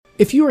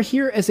If you are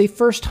here as a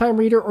first-time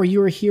reader or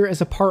you are here as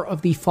a part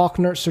of the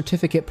Faulkner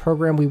Certificate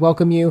Program, we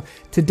welcome you.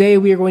 Today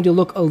we are going to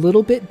look a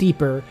little bit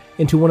deeper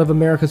into one of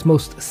America's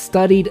most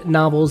studied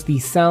novels, The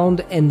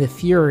Sound and the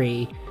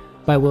Fury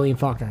by William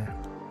Faulkner.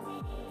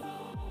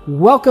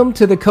 Welcome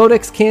to the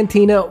Codex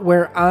Cantina,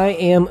 where I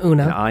am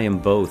Una. And I am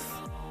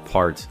both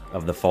part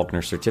of the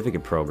Faulkner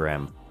Certificate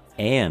Program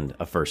and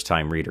a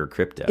first-time reader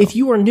crypto. If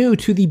you are new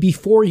to the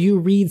Before You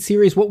Read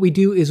series, what we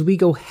do is we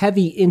go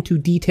heavy into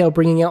detail,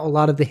 bringing out a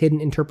lot of the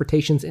hidden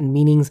interpretations and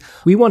meanings.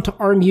 We want to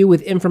arm you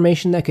with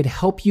information that could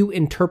help you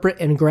interpret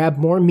and grab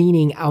more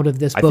meaning out of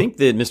this book. I think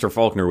that Mr.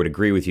 Faulkner would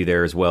agree with you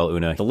there as well,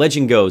 Una. The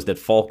legend goes that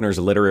Faulkner's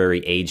literary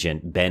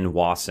agent, Ben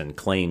Wasson,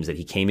 claims that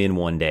he came in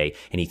one day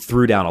and he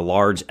threw down a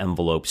large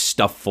envelope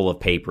stuffed full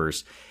of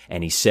papers,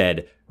 and he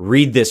said,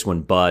 "Read this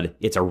one, bud.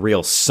 It's a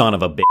real son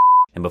of a bitch."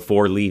 And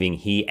before leaving,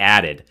 he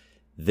added,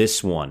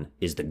 "This one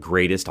is the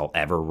greatest I'll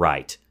ever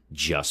write.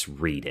 Just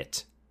read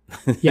it."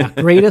 Yeah,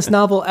 greatest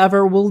novel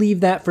ever. We'll leave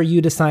that for you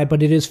to decide,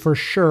 but it is for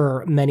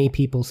sure many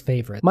people's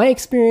favorite. My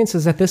experience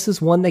is that this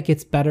is one that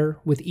gets better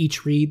with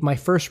each read. My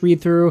first read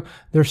through,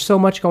 there's so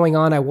much going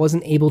on, I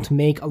wasn't able to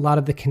make a lot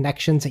of the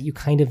connections that you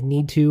kind of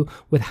need to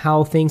with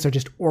how things are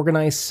just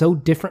organized so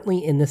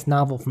differently in this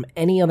novel from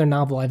any other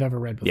novel I've ever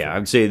read before. Yeah, I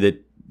would say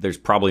that there's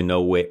probably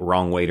no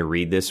wrong way to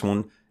read this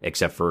one,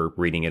 except for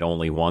reading it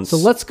only once. So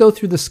let's go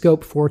through the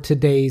scope for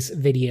today's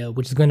video,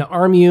 which is going to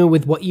arm you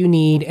with what you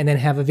need and then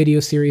have a video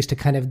series to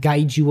kind of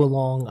guide you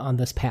along on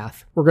this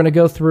path. We're going to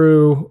go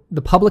through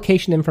the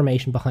publication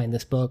information behind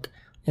this book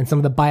and some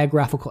of the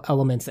biographical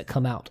elements that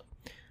come out.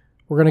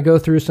 We're going to go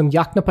through some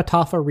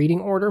Yoknapatawpha reading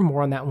order.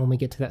 More on that when we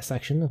get to that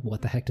section of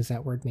what the heck does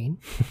that word mean.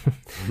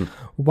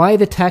 Why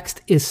the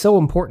text is so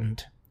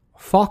important.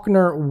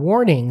 Faulkner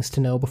warnings to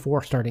know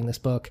before starting this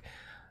book.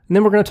 And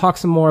then we're going to talk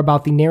some more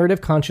about the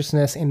narrative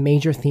consciousness and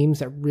major themes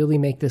that really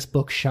make this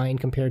book shine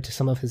compared to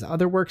some of his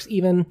other works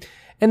even.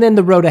 And then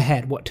the road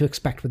ahead, what to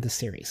expect with this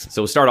series.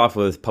 So we'll start off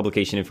with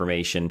publication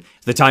information.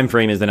 The time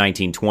frame is the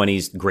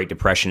 1920s. Great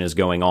Depression is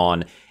going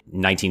on.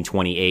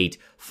 1928,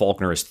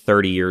 Faulkner is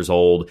 30 years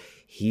old.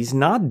 He's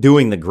not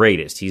doing the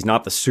greatest. He's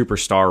not the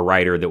superstar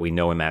writer that we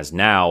know him as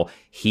now.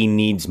 He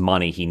needs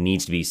money. He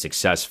needs to be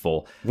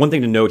successful. One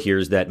thing to note here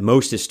is that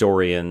most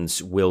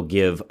historians will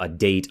give a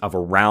date of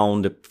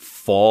around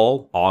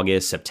fall,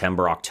 August,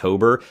 September,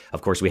 October.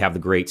 Of course, we have the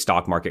great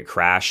stock market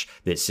crash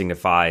that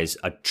signifies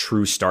a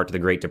true start to the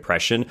Great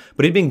Depression,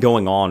 but it had been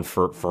going on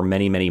for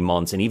many, many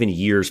months and even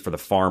years for the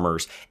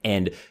farmers.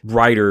 And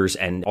writers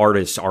and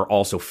artists are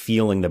also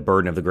feeling the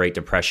burden of the Great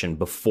Depression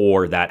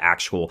before that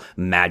actual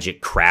magic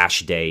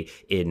crash day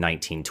in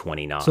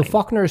 1929. So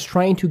Faulkner is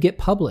trying to get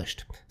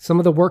published. Some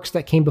of the works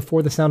that came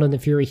before The Sound and the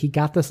Fury, he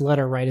got this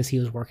letter right as he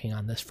was working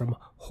on this from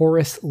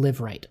Horace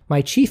Liveright.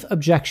 "My chief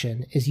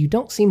objection is you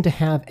don't seem to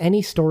have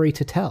any story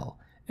to tell,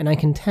 and I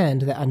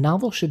contend that a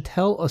novel should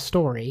tell a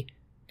story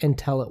and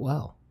tell it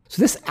well."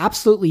 So this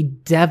absolutely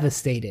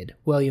devastated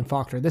William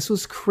Faulkner. This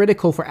was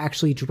critical for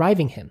actually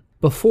driving him.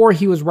 Before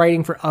he was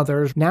writing for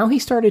others, now he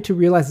started to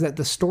realize that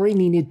the story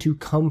needed to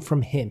come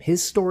from him.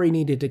 His story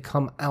needed to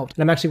come out.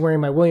 And I'm actually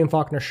wearing my William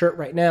Faulkner shirt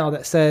right now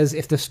that says,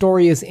 if the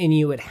story is in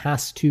you, it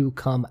has to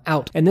come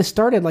out. And this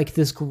started like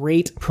this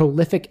great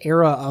prolific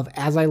era of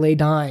As I Lay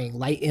Dying,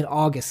 Light in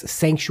August,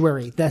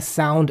 Sanctuary, The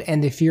Sound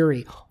and the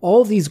Fury.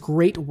 All these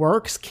great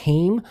works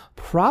came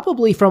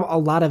probably from a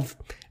lot of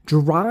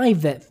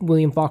drive that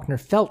William Faulkner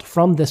felt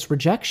from this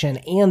rejection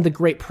and the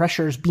great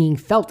pressures being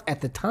felt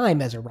at the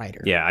time as a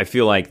writer. Yeah, I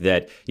feel like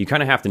that you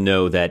kind of have to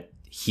know that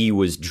he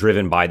was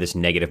driven by this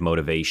negative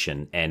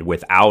motivation, and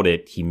without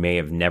it, he may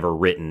have never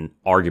written,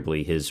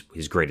 arguably, his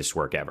greatest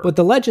work ever. But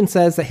the legend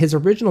says that his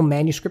original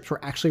manuscripts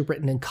were actually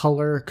written in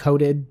color,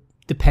 coded,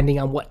 depending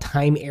on what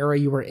time era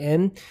you were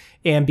in.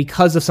 And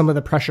because of some of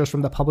the pressures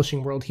from the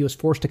publishing world, he was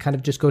forced to kind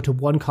of just go to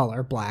one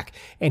color, black,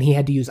 and he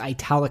had to use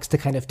italics to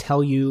kind of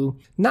tell you,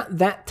 not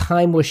that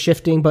time was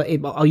shifting, but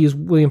I'll use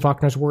William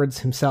Faulkner's words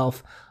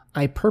himself.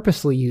 "I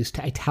purposely used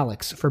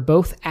italics for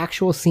both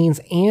actual scenes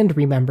and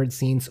remembered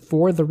scenes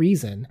for the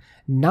reason,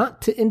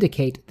 not to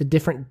indicate the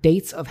different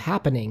dates of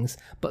happenings,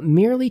 but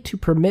merely to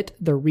permit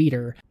the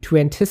reader to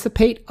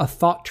anticipate a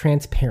thought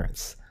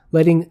transparence,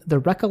 letting the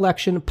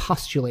recollection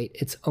postulate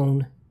its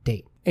own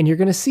date." And you're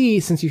going to see,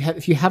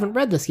 if you haven't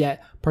read this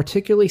yet,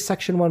 particularly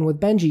section 1 with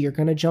Benji, you're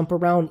going to jump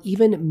around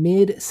even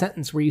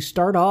mid-sentence where you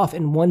start off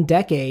in one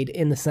decade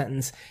in the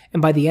sentence,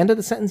 and by the end of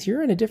the sentence,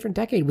 you're in a different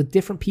decade with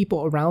different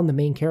people around the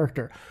main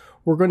character.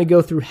 We're going to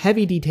go through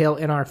heavy detail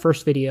in our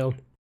first video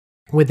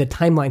with the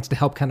timelines to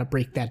help kind of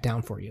break that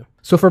down for you.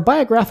 So for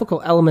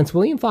biographical elements,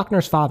 William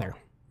Faulkner's father,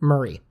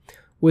 Murray,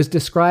 was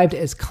described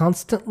as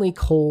constantly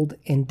cold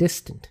and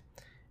distant,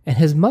 and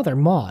his mother,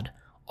 Maud,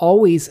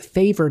 always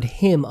favored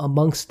him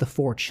amongst the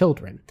 4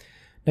 children.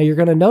 Now, you're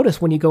going to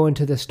notice when you go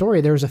into this story,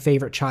 there's a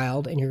favorite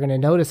child, and you're going to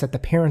notice that the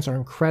parents are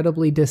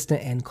incredibly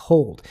distant and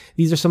cold.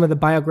 These are some of the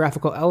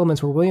biographical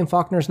elements where William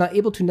Faulkner is not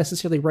able to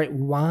necessarily write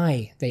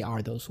why they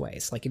are those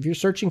ways. Like, if you're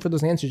searching for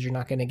those answers, you're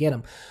not going to get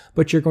them,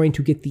 but you're going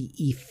to get the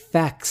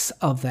effects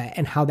of that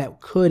and how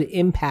that could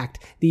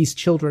impact these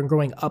children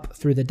growing up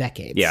through the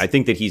decades. Yeah, I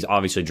think that he's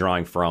obviously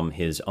drawing from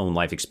his own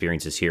life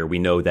experiences here. We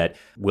know that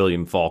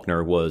William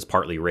Faulkner was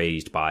partly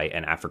raised by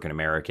an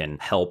African-American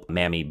help,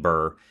 Mammy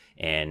Burr,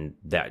 and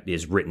that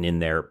is written in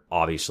there,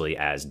 obviously,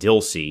 as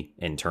Dilsey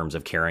in terms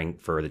of caring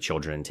for the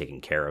children and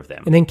taking care of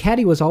them. And then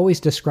Caddy was always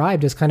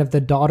described as kind of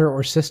the daughter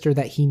or sister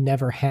that he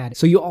never had.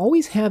 So you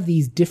always have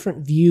these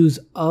different views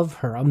of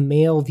her, a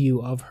male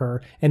view of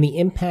her, and the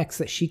impacts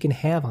that she can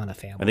have on a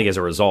family. I think as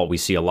a result, we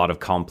see a lot of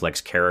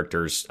complex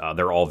characters.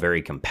 They're all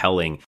very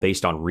compelling,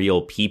 based on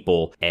real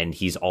people, and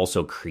he's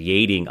also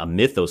creating a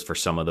mythos for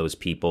some of those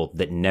people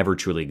that never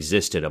truly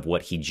existed of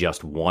what he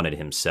just wanted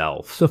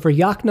himself. So for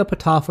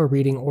Yoknapatawpha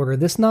reading order,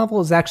 this novel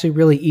is actually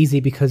really easy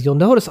because you'll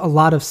notice a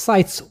lot of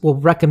sites will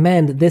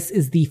recommend this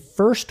is the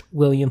first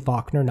William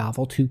Faulkner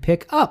novel to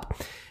pick up.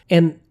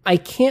 And I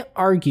can't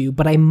argue,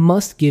 but I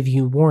must give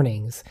you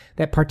warnings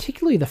that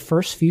particularly the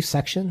first few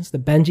sections, the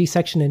Benji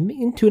section,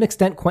 and to an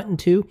extent Quentin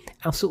too,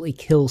 absolutely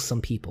kills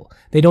some people.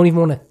 They don't even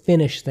want to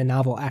finish the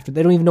novel after.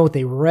 They don't even know what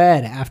they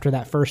read after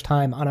that first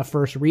time on a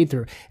first read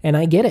through. And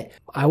I get it.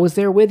 I was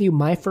there with you.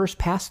 My first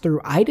pass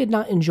through, I did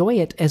not enjoy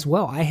it as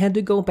well. I had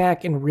to go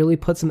back and really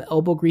put some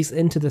elbow grease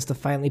into this to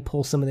finally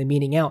pull some of the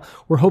meaning out.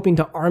 We're hoping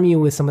to arm you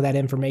with some of that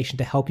information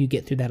to help you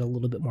get through that a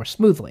little bit more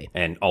smoothly.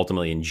 And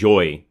ultimately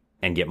enjoy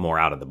and get more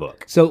out of the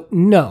book. So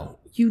no,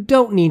 you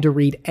don't need to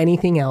read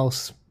anything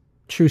else.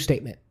 True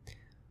statement.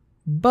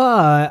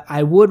 But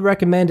I would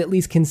recommend at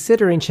least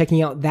considering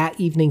checking out That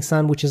Evening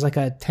Sun, which is like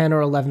a 10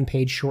 or 11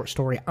 page short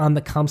story on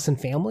the Compson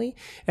family.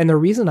 And the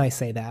reason I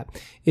say that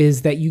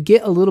is that you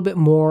get a little bit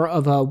more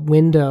of a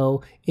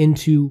window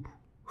into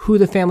who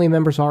the family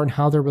members are and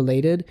how they're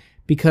related,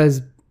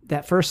 because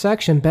that first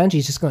section,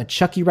 Benji's just going to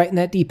chuck you right in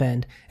that deep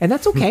end. And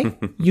that's okay.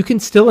 You can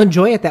still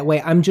enjoy it that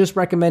way. I'm just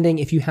recommending,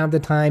 if you have the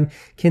time,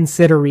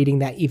 consider reading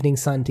That Evening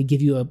Sun to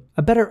give you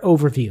a better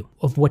overview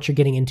of what you're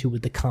getting into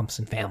with the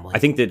Compson family. I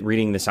think that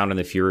reading The Sound and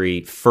the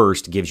Fury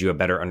first gives you a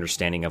better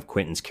understanding of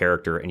Quentin's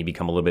character, and you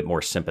become a little bit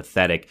more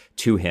sympathetic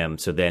to him.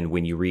 So then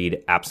when you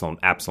read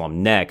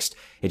Absalom next,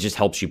 it just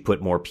helps you put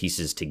more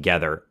pieces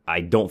together. I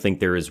don't think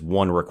there is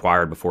one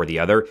required before the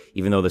other,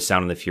 even though The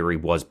Sound and the Fury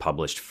was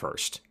published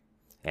first.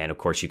 And of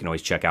course, you can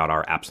always check out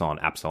our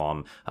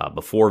Absalom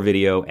before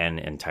video and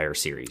entire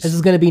series. This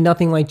is going to be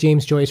nothing like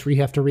James Joyce, where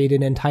you have to read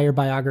an entire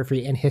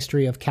biography and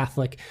history of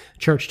Catholic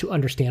Church to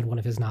understand one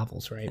of his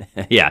novels, right?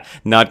 Yeah,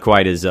 not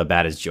quite as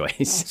bad as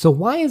Joyce. So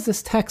why is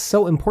this text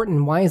so important,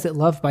 and why is it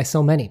loved by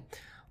so many?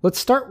 Let's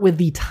start with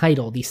the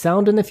title, The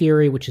Sound and the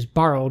Fury, which is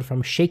borrowed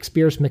from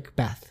Shakespeare's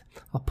Macbeth.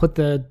 I'll put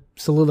the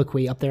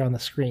soliloquy up there on the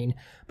screen.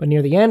 But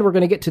near the end, we're going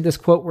to get to this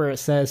quote where it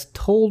says,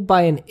 "Told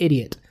by an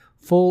idiot,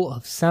 full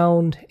of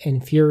sound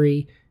and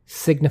fury,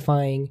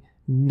 signifying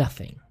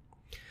nothing."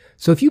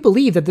 So if you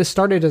believe that this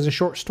started as a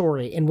short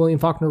story and William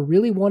Faulkner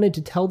really wanted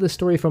to tell this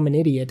story from an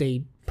idiot,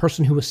 a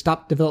person who was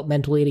stopped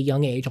developmentally at a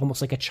young age, almost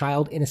like a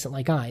child innocent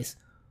like eyes,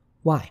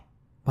 why?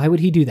 Why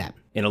would he do that?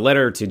 In a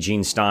letter to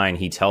Jean Stein,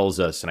 he tells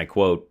us, and I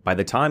quote, "By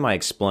the time I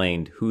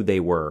explained who they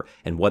were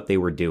and what they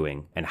were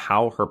doing and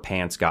how her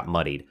pants got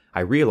muddied, I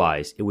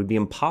realized it would be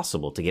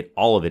impossible to get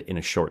all of it in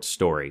a short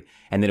story,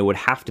 and that it would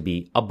have to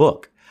be a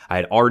book. I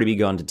had already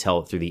begun to tell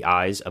it through the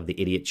eyes of the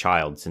idiot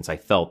child, since I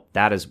felt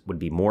that would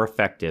be more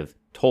effective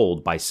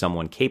told by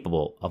someone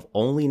capable of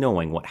only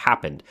knowing what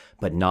happened,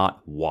 but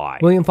not why."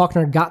 William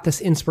Faulkner got this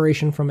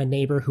inspiration from a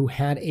neighbor who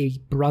had a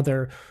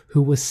brother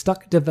who was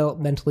stuck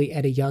developmentally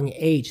at a young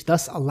age,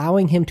 thus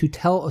allowing him to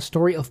tell a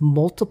story of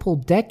multiple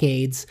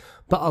decades,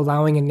 but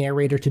allowing a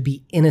narrator to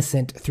be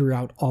innocent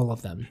throughout all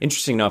of them.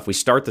 Interesting enough, we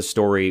start the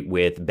story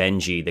with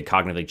Benji, the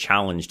cognitively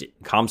challenged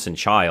Compson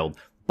child,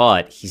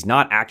 but he's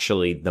not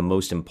actually the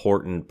most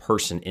important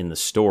person in the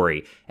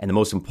story. And the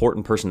most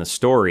important person in the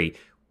story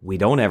we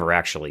don't ever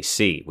actually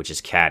see, which is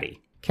Caddy.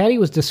 Caddy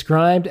was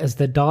described as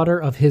the daughter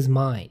of his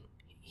mind.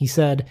 He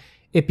said,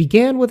 "It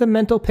began with a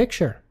mental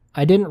picture.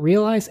 I didn't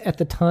realize at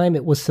the time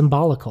it was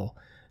symbolical.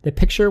 The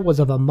picture was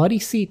of a muddy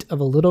seat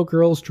of a little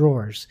girl's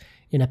drawers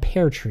in a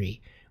pear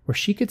tree, where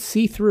she could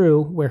see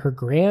through where her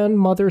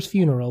grandmother's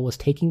funeral was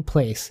taking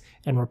place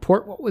and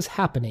report what was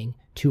happening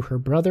to her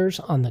brothers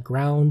on the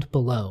ground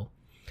below."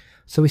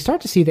 So we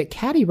start to see that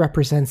Caddy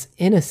represents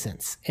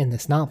innocence in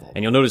this novel.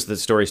 And you'll notice the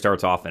story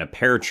starts off in a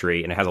pear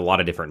tree, and it has a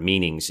lot of different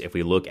meanings. If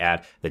we look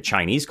at the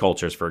Chinese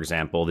cultures, for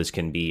example, this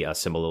can be a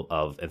symbol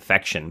of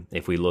affection.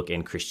 If we look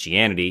in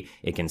Christianity,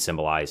 it can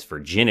symbolize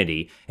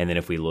virginity. And then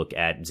if we look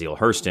at Zeal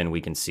Hurston,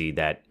 we can see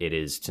that it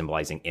is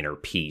symbolizing inner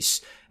peace.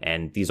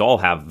 And these all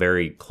have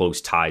very close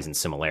ties and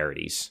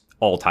similarities,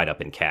 all tied up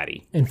in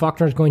Caddy. And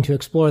Faulkner is going to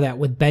explore that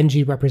with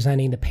Benji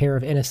representing the pair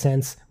of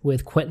innocence,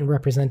 with Quentin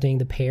representing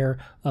the pair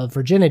of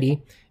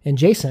virginity, and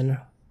Jason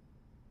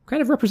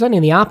Kind of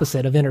representing the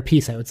opposite of inner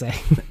peace, I would say.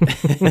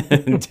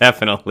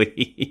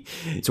 Definitely.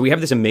 So we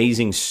have this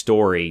amazing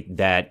story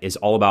that is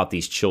all about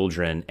these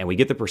children, and we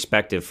get the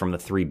perspective from the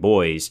three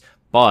boys,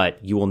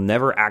 but you will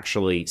never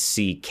actually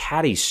see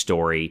Caddy's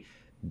story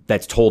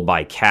that's told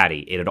by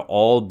Caddy. It'll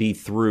all be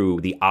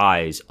through the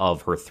eyes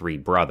of her three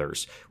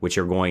brothers, which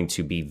are going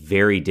to be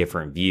very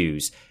different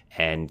views.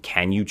 And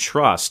can you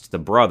trust the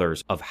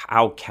brothers of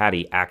how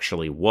Caddy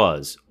actually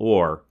was,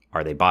 or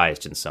are they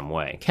biased in some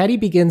way? Caddy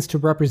begins to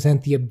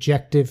represent the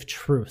objective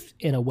truth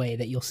in a way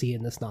that you'll see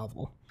in this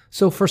novel.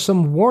 So for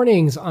some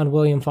warnings on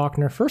William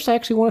Faulkner, first I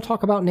actually want to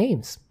talk about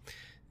names.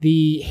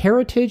 The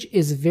heritage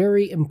is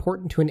very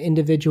important to an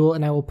individual,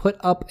 and I will put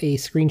up a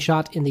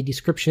screenshot in the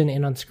description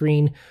and on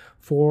screen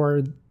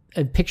for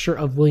a picture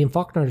of William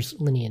Faulkner's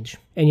lineage.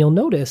 And you'll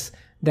notice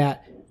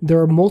that there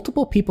are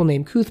multiple people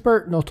named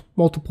Cuthbert,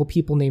 multiple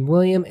people named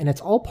William, and it's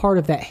all part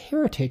of that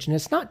heritage. And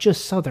it's not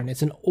just Southern,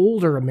 it's an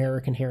older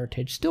American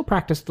heritage, still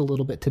practiced a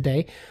little bit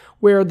today,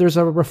 where there's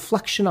a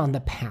reflection on the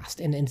past.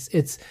 And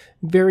it's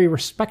very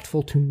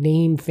respectful to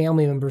name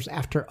family members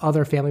after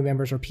other family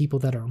members or people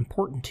that are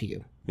important to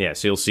you. Yeah,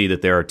 so you'll see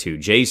that there are two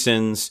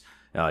Jasons.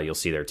 You'll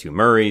see there are two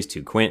Murrays,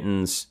 two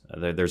Quintons.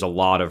 There's a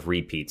lot of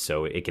repeats,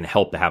 so it can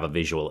help to have a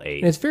visual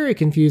aid. And it's very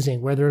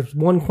confusing, where there's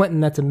one Quentin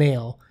that's a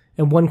male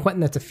and one Quentin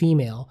that's a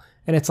female.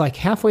 And it's like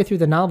halfway through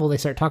the novel, they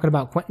start talking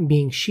about Quentin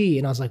being she.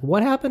 And I was like,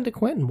 what happened to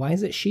Quentin? Why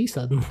is it she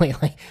suddenly?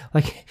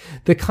 Like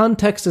the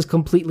context is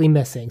completely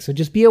missing. So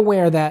just be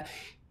aware that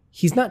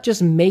he's not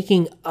just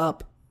making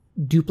up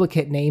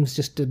duplicate names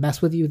just to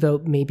mess with you, though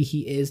maybe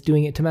he is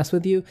doing it to mess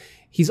with you.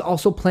 He's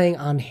also playing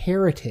on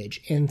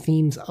heritage and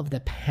themes of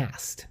the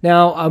past.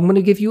 Now, I'm going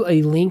to give you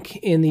a link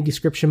in the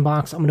description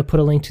box. I'm going to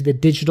put a link to the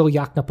digital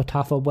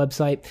Yoknapatawpha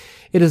website.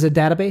 It is a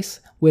database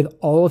with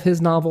all of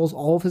his novels,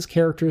 all of his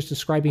characters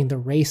describing the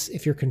race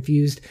if you're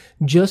confused.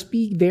 Just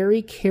be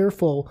very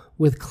careful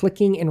with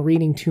clicking and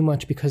reading too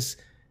much, because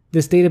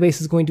this database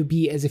is going to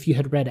be as if you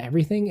had read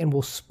everything and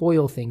will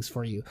spoil things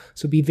for you.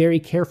 So be very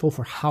careful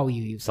for how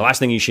you use it. The last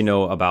thing you should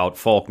know about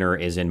Faulkner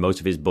is in most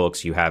of his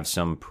books, you have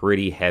some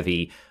pretty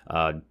heavy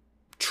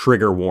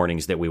trigger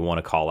warnings that we want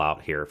to call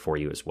out here for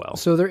you as well.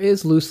 So there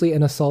is loosely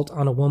an assault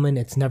on a woman.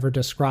 It's never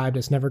described.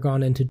 It's never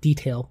gone into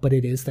detail, but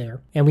it is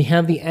there. And we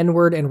have the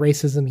N-word and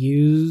racism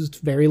used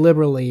very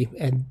liberally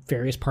in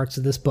various parts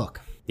of this book.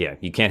 Yeah,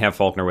 you can't have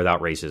Faulkner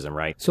without racism,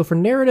 right? So for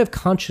narrative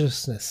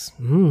consciousness,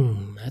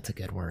 that's a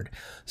good word.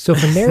 So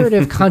for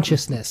narrative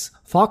consciousness,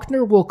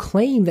 Faulkner will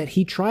claim that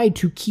he tried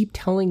to keep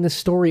telling the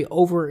story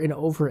over and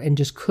over and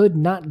just could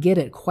not get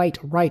it quite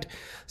right.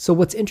 So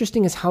what's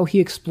interesting is how he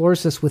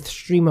explores this with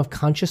stream of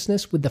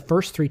consciousness with the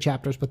first 3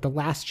 chapters, but the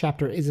last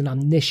chapter is an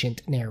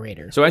omniscient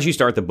narrator. So as you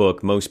start the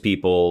book, most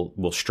people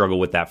will struggle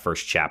with that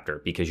first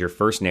chapter because your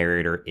first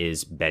narrator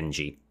is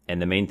Benji.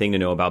 And the main thing to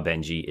know about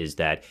Benji is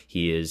that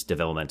he is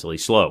developmentally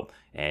slow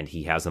and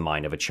he has the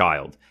mind of a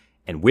child.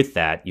 And with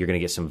that, you're going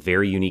to get some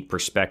very unique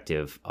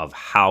perspective of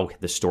how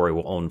the story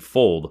will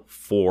unfold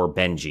for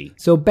Benji.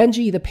 So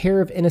Benji, the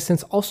pair of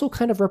innocents, also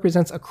kind of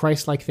represents a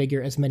Christ-like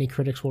figure, as many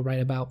critics will write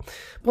about.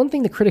 One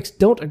thing the critics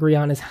don't agree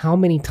on is how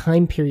many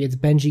time periods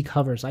Benji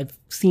covers. I've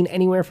seen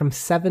anywhere from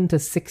 7 to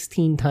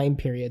 16 time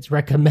periods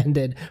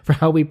recommended for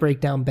how we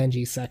break down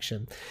Benji's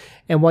section.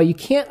 And while you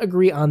can't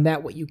agree on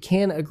that, what you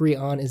can agree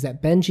on is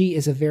that Benji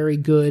is a very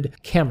good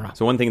camera.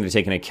 So one thing to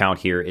take into account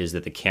here is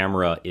that the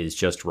camera is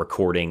just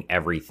recording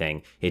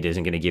everything. It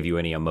isn't going to give you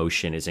any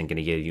emotion, isn't going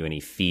to give you any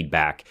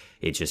feedback.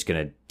 It's just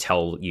going to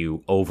tell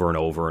you over and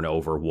over and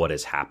over what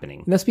is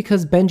happening. And that's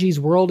because Benji's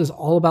world is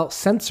all about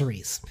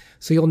sensories.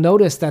 So you'll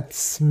notice that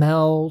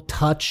smell,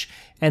 touch,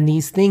 and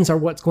these things are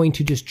what's going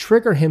to just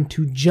trigger him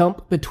to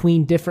jump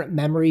between different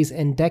memories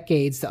and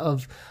decades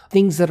of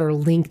things that are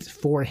linked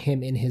for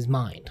him in his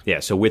mind.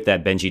 Yeah, so with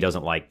that, Benji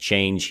doesn't like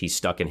change. He's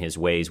stuck in his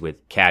ways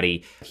with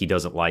Caddy. He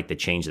doesn't like the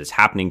change that's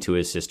happening to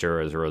his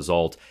sister as a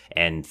result.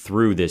 And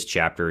through this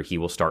chapter, he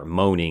will start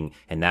moaning.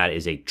 And that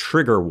is a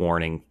trigger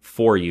warning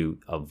for you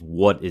of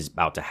what is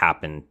about to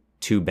happen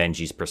to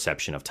Benji's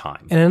perception of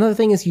time. And another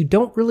thing is you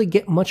don't really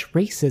get much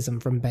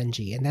racism from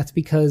Benji. And that's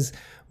because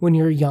when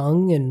you're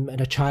young and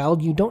a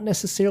child, you don't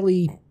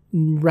necessarily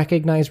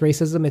recognize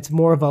racism. It's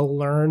more of a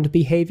learned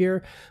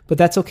behavior. But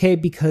that's okay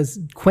because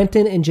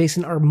Quentin and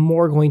Jason are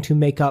more going to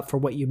make up for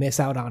what you miss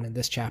out on in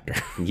this chapter.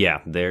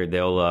 Yeah,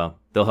 they'll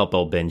help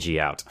old Benji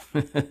out.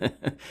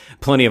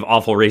 Plenty of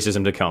awful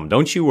racism to come.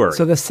 Don't you worry.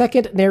 So the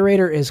second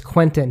narrator is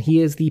Quentin.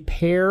 He is the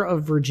pair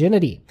of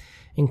virginity.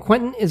 And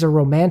Quentin is a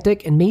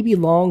romantic and maybe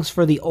longs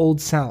for the Old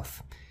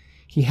South.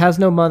 He has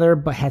no mother,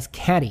 but has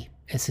Caddy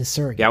as his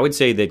surrogate. Yeah, I would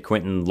say that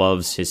Quentin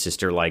loves his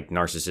sister like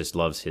Narcissus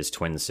loves his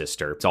twin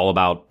sister. It's all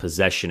about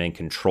possession and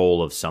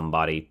control of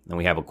somebody. And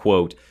we have a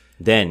quote,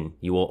 "Then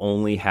you will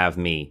only have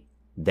me,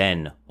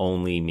 then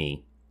only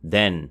me,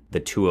 then the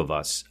two of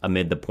us,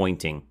 amid the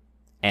pointing,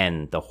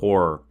 and the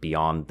horror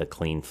beyond the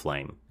clean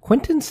flame."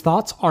 Quentin's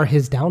thoughts are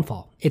his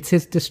downfall. It's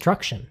his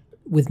destruction.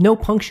 with no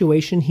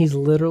punctuation, he's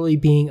literally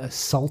being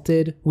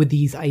assaulted with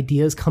these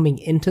ideas coming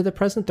into the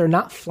present. They're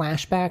not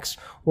flashbacks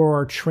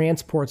or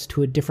transports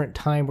to a different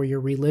time where you're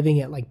reliving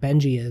it like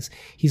Benji is.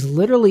 He's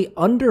literally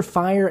under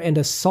fire and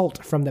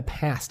assault from the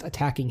past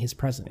attacking his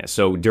present. Yeah,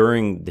 so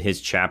during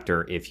his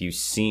chapter, if you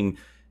seem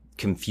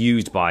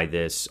confused by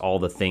this, all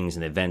the things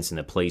and the events and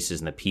the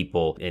places and the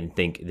people, and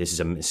think this is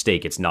a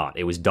mistake, it's not.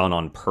 It was done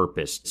on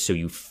purpose, so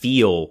you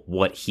feel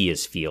what he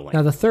is feeling.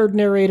 Now, the third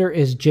narrator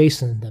is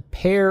Jason, the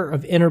pair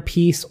of inner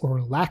peace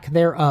or lack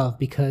thereof,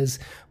 because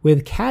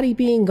with Caddy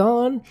being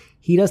gone,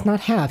 he does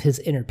not have his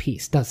inner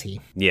peace, does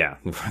he? Yeah,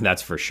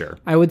 that's for sure.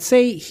 I would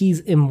say he's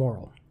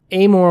immoral.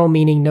 Amoral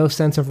meaning no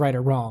sense of right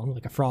or wrong,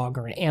 like a frog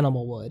or an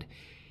animal would.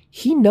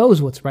 He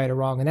knows what's right or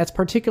wrong, and that's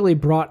particularly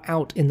brought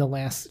out in the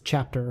last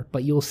chapter,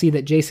 but you'll see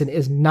that Jason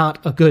is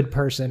not a good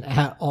person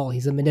at all.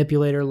 He's a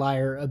manipulator,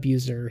 liar,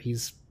 abuser.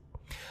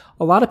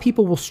 A lot of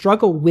people will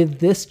struggle with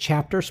this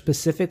chapter,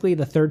 specifically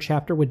the third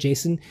chapter with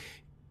Jason,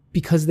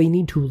 because they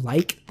need to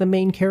like the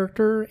main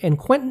character, and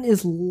Quentin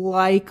is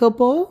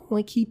likable.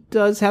 Like, he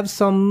does have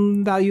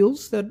some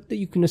values that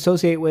you can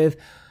associate with.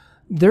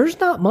 There's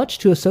not much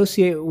to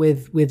associate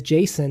with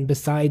Jason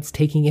besides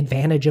taking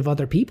advantage of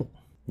other people.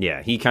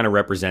 Yeah, he kind of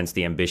represents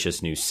the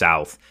ambitious New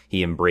South.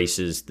 He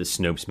embraces the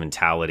Snopes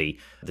mentality.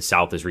 The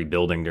South is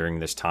rebuilding during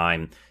this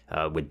time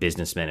with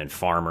businessmen and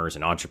farmers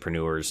and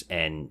entrepreneurs.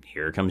 And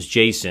here comes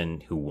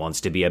Jason, who wants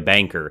to be a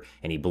banker,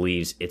 and he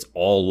believes it's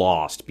all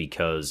lost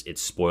because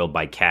it's spoiled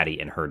by Caddy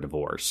and her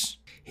divorce.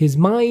 His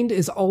mind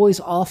is always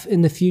off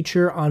in the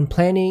future on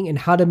planning and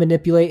how to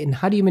manipulate. And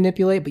how do you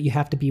manipulate? But you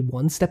have to be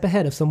one step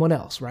ahead of someone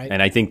else, right?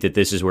 And I think that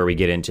this is where we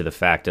get into the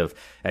fact of,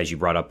 as you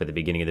brought up at the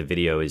beginning of the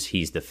video, is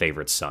he's the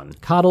favorite son.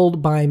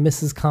 Coddled by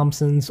Mrs.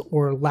 Compson's,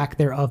 or lack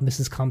thereof,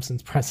 Mrs.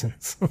 Compson's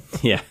presence.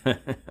 Yeah.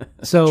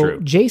 So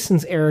True.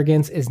 Jason's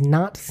arrogance is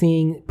not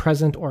seeing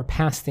present or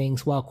past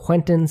things, while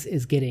Quentin's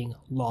is getting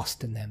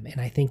lost in them.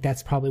 And I think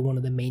that's probably one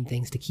of the main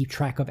things to keep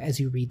track of as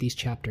you read these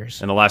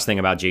chapters. And the last thing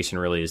about Jason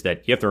really is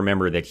that you have to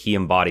remember that he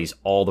embodies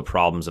all the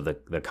problems of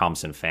the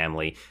Compson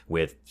family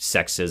with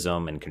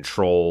sexism and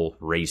control,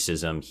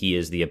 racism. He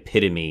is the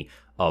epitome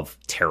of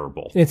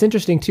terrible. And it's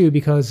interesting, too,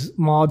 because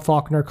Maud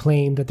Faulkner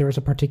claimed that there was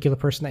a particular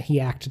person that he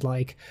acted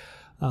like.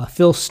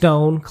 Phil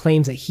Stone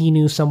claims that he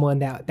knew someone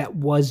that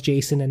was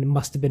Jason and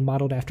must have been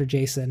modeled after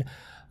Jason.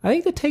 I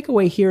think the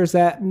takeaway here is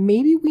that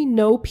maybe we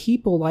know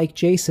people like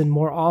Jason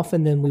more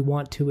often than we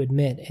want to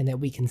admit, and that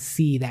we can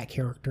see that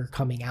character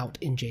coming out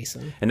in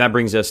Jason. And that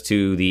brings us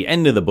to the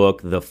end of the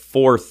book, the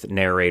fourth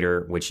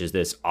narrator, which is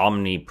this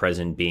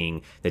omnipresent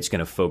being that's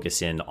going to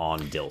focus in on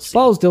Dilsey.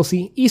 Follows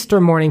Dilsey,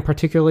 Easter morning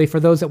particularly, for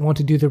those that want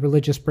to do the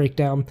religious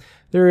breakdown.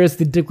 There is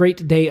the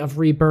great day of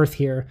rebirth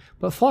here,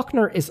 but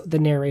Faulkner is the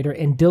narrator,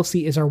 and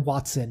Dilsey is our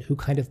Watson, who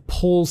kind of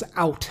pulls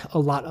out a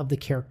lot of the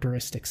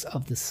characteristics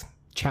of this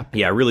chapter.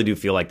 Yeah, I really do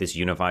feel like this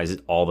unifies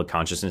all the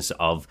consciousness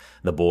of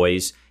the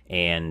boys,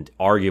 and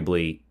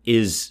arguably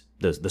is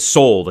the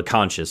soul, the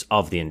conscious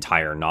of the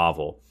entire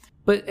novel.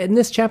 But in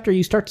this chapter,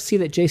 you start to see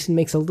that Jason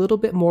makes a little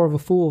bit more of a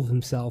fool of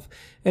himself.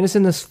 And it's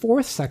in this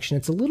fourth section.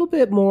 It's a little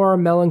bit more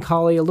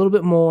melancholy, a little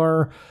bit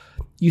more...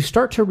 You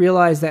start to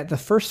realize that the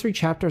first three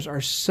chapters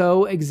are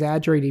so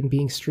exaggerating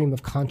being stream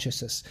of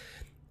consciousness.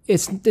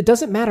 It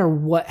doesn't matter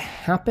what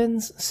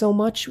happens so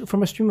much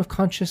from a stream of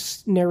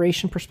conscious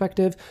narration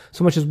perspective,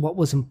 so much as what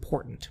was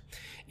important.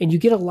 And you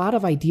get a lot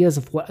of ideas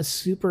of what is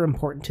super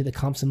important to the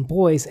Compson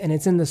boys. And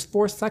it's in this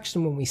fourth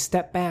section, when we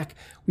step back,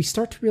 we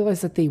start to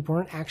realize that they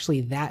weren't actually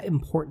that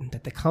important,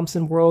 that the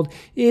Compson world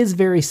is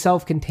very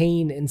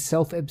self-contained and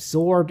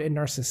self-absorbed and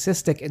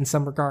narcissistic in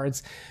some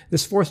regards.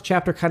 This fourth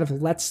chapter kind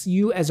of lets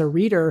you as a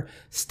reader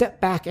step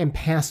back and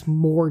pass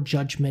more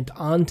judgment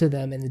onto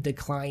them in the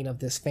decline of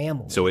this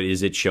family. So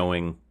is it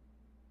showing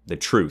the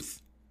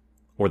truth,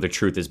 or the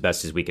truth as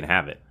best as we can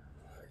have it?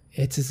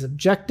 It's as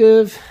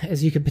objective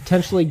as you could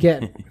potentially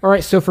get. All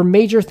right, so for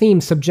major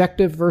themes,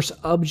 subjective versus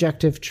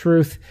objective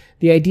truth,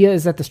 the idea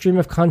is that the stream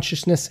of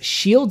consciousness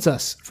shields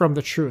us from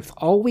the truth.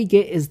 All we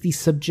get is the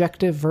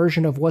subjective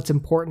version of what's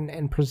important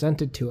and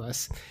presented to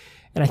us.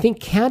 And I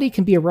think Caddy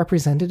can be a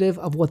representative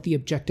of what the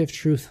objective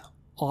truth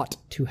ought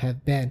to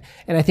have been.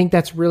 And I think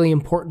that's really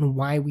important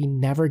why we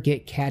never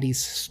get Caddy's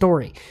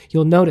story.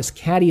 You'll notice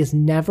Caddy is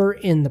never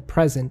in the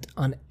present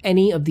on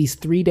any of these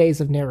 3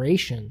 days of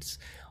narrations.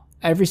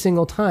 Every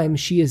single time,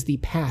 she is the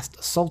past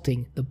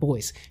assaulting the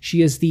boys.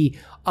 She is the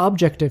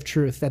objective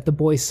truth that the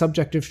boys'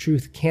 subjective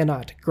truth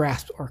cannot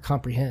grasp or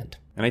comprehend.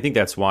 And I think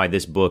that's why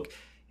this book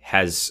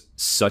has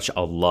such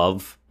a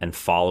love and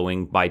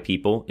following by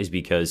people, is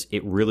because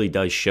it really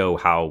does show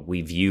how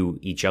we view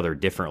each other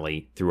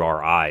differently through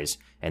our eyes,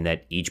 and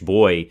that each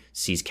boy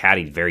sees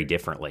Caddy very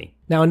differently.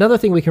 Now, another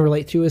thing we can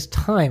relate to is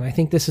time. I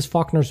think this is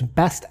Faulkner's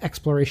best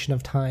exploration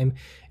of time,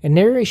 and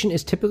narration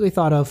is typically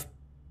thought of,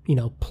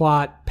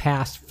 plot,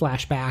 past,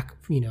 flashback,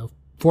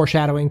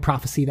 foreshadowing,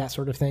 prophecy, that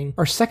sort of thing.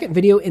 Our second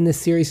video in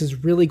this series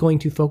is really going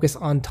to focus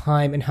on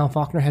time and how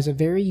Faulkner has a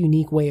very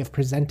unique way of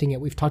presenting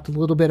it. We've talked a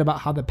little bit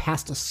about how the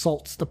past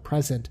assaults the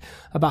present,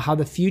 about how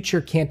the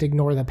future can't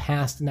ignore the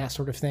past and that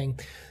sort of thing.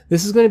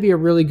 This is going to be a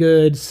really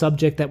good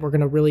subject that we're going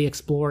to really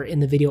explore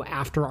in the video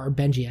after our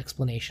Benji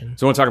explanation.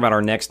 So I want to talk about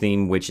our next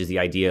theme, which is the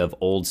idea of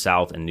Old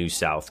South and New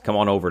South. Come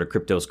on over to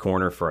Crypto's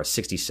Corner for a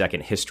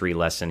 60-second history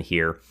lesson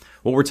here.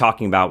 What we're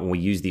talking about when we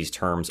use these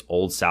terms,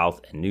 Old South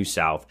and New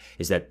South,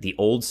 is that the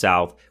Old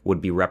South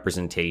would be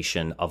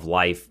representation of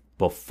life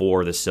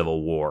before the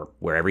Civil War,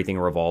 where everything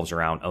revolves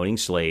around owning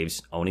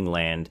slaves, owning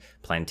land,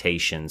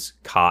 plantations,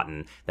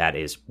 cotton. That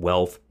is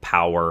wealth,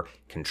 power,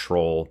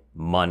 control,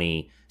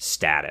 money,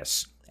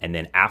 status. And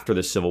then after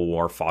the Civil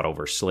War fought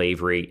over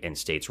slavery and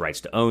states'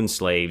 rights to own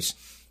slaves,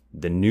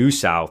 the New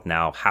South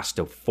now has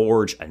to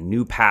forge a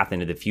new path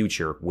into the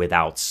future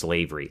without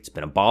slavery. It's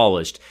been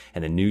abolished,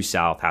 and the New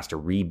South has to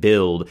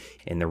rebuild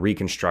in the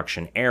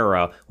Reconstruction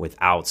era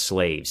without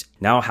slaves.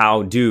 Now,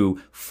 how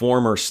do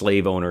former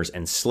slave owners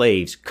and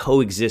slaves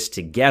coexist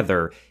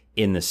together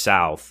in the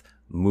South,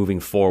 moving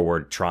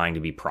forward, trying to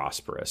be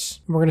prosperous?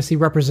 We're going to see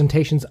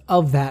representations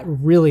of that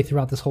really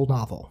throughout this whole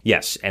novel.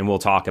 Yes, and we'll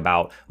talk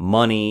about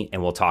money,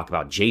 and we'll talk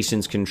about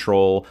Jason's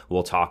control.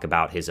 We'll talk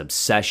about his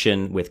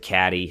obsession with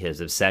Caddy,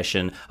 his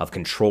obsession of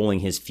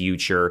controlling his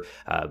future.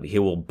 He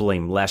will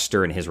blame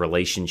Lester and his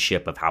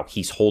relationship of how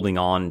he's holding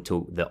on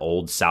to the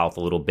Old South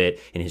a little bit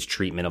in his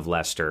treatment of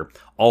Lester.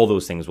 All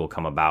those things will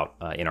come about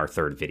in our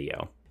third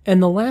video. And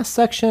the last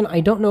section, I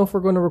don't know if we're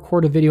going to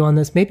record a video on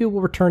this. Maybe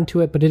we'll return to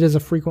it, but it is a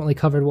frequently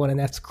covered one, and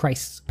that's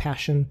Christ's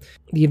Passion.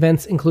 The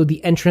events include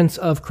the entrance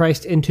of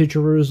Christ into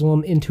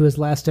Jerusalem, into his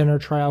last dinner,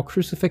 trial,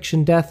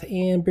 crucifixion, death,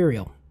 and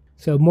burial.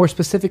 So more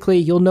specifically,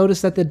 you'll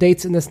notice that the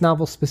dates in this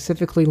novel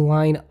specifically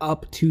line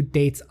up to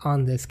dates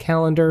on this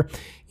calendar.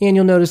 And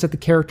you'll notice that the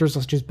characters,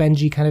 such as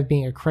Benji kind of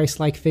being a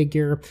Christ-like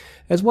figure,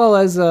 as well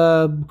as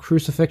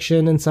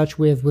crucifixion and such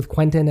with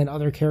Quentin and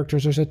other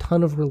characters, there's a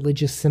ton of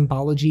religious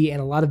symbology and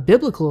a lot of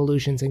biblical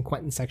allusions in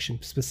Quentin's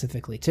section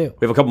specifically, too.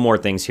 We have a couple more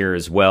things here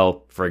as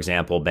well. For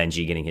example,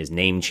 Benji getting his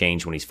name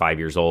changed when he's 5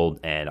 years old,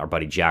 and our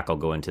buddy Jack will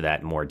go into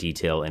that in more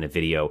detail in a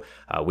video.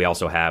 We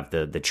also have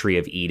the Tree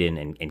of Eden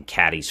and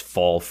Caddy's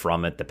fall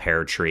from it, the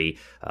pear tree,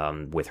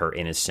 with her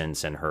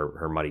innocence and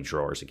her muddy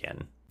drawers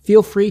again.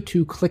 Feel free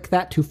to click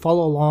that to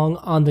follow along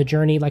on the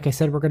journey. Like I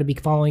said, we're going to be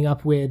following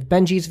up with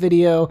Benji's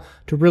video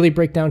to really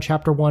break down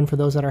chapter 1 for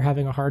those that are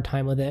having a hard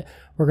time with it.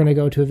 We're going to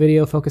go to a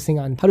video focusing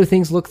on how do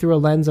things look through a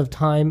lens of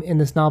time in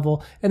this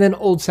novel. And then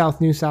Old South,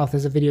 New South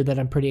is a video that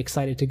I'm pretty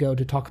excited to go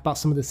to talk about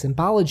some of the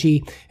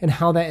symbology and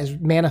how that is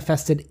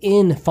manifested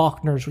in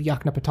Faulkner's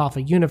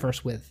Yoknapatawpha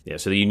universe with. Yeah,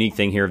 so the unique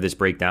thing here of this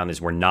breakdown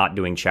is we're not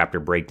doing chapter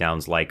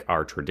breakdowns like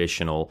our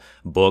traditional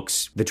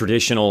books. The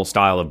traditional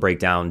style of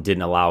breakdown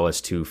didn't allow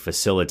us to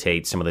facilitate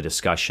some of the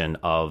discussion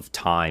of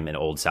time in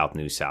Old South,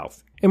 New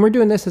South. And we're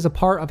doing this as a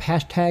part of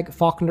hashtag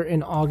Faulkner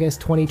in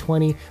August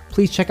 2020.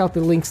 Please check out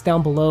the links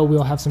down below.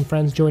 We'll have some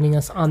friends joining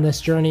us on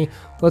this journey.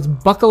 Let's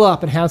buckle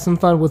up and have some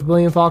fun with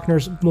William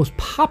Faulkner's most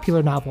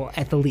popular novel,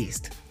 at the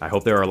least. I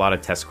hope there are a lot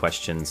of test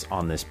questions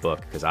on this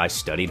book because I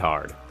studied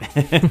hard.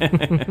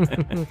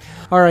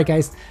 All right,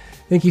 guys.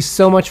 Thank you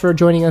so much for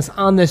joining us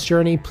on this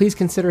journey. Please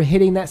consider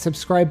hitting that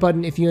subscribe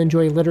button if you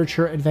enjoy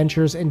literature,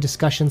 adventures, and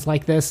discussions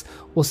like this.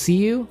 We'll see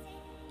you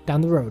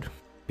down the road.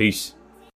 Peace.